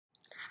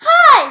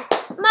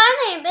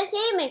is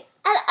Amy,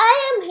 and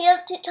I am here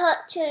to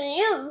talk to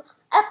you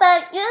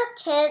about your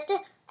kid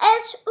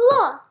at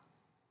school.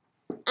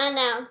 I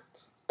know,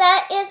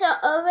 that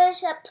isn't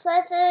always a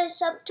pleasant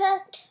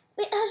subject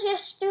because your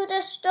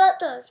student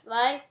struggles,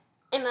 right?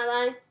 Am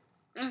I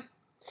right?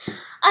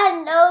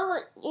 I know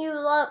you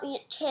love your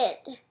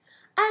kid.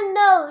 I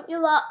know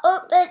you are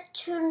open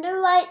to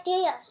new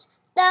ideas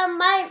that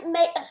might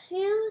make a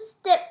huge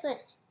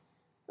difference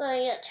for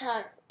your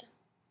child.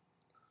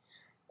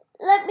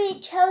 Let me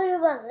tell you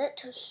a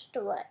little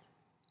story.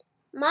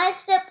 My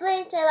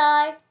siblings and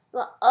I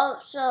were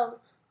also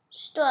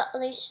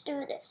struggling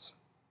students.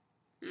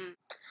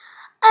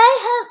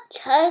 I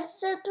have child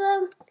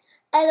syndrome.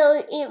 I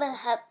don't even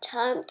have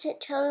time to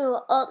tell you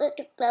all the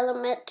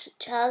developmental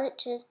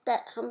challenges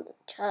that come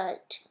with child.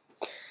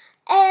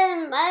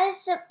 And my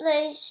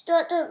siblings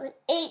struggle with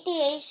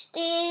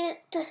ADHD,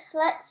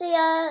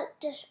 dyslexia,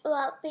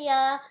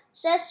 dysgraphia,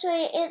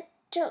 sensory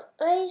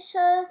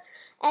integration,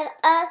 and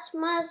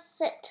asthma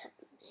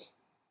symptoms.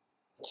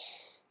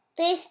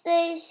 These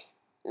things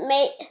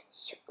make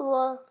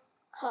school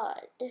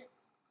hard.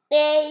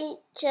 They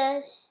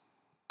just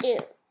do.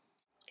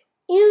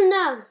 You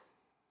know,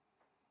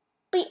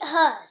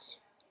 because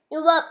you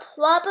are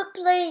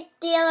probably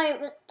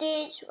dealing with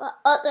these or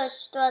other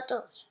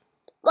struggles.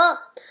 Well,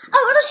 I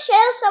want to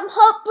share some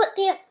hope with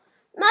you.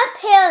 My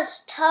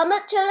parents, Tom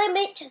and Julie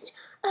Meachins,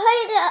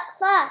 created a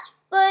class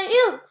for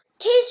you,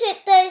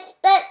 teaching things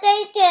that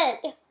they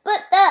did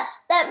with us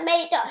that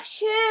made a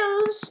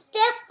huge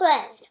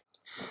difference.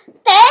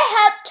 They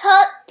have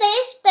taught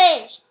these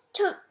things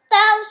to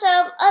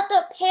thousands of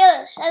other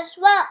parents as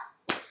well.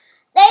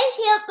 They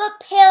hear from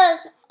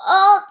parents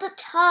all the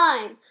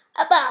time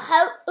about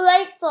how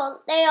grateful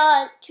they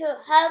are to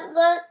have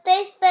learned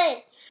these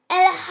things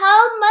and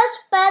how much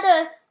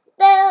better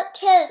their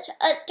kids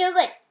are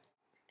doing.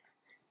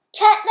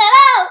 Check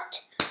that out!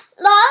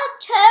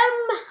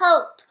 Long-term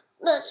hope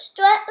for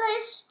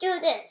struggling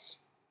students.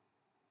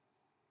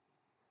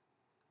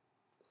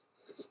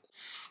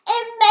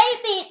 It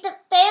may be the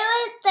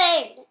very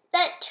thing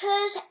that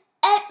turns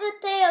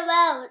everything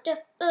around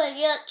for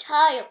your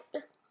child.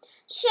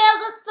 Share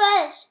with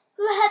friends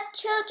who have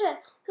children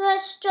who are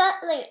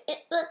struggling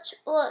with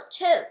school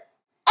too.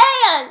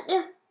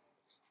 And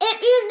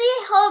if you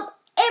need help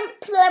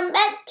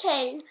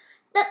implementing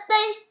the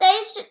things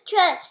they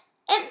suggest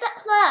in the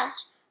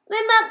class,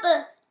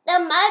 remember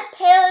that my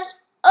parents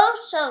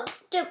also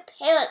do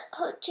parent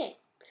coaching.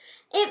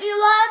 If you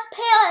are a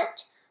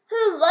parent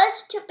who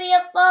wants to be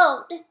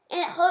involved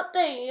in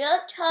helping your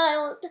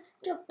child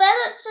to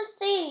better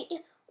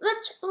succeed with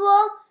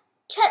school,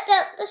 check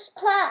out this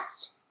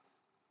class.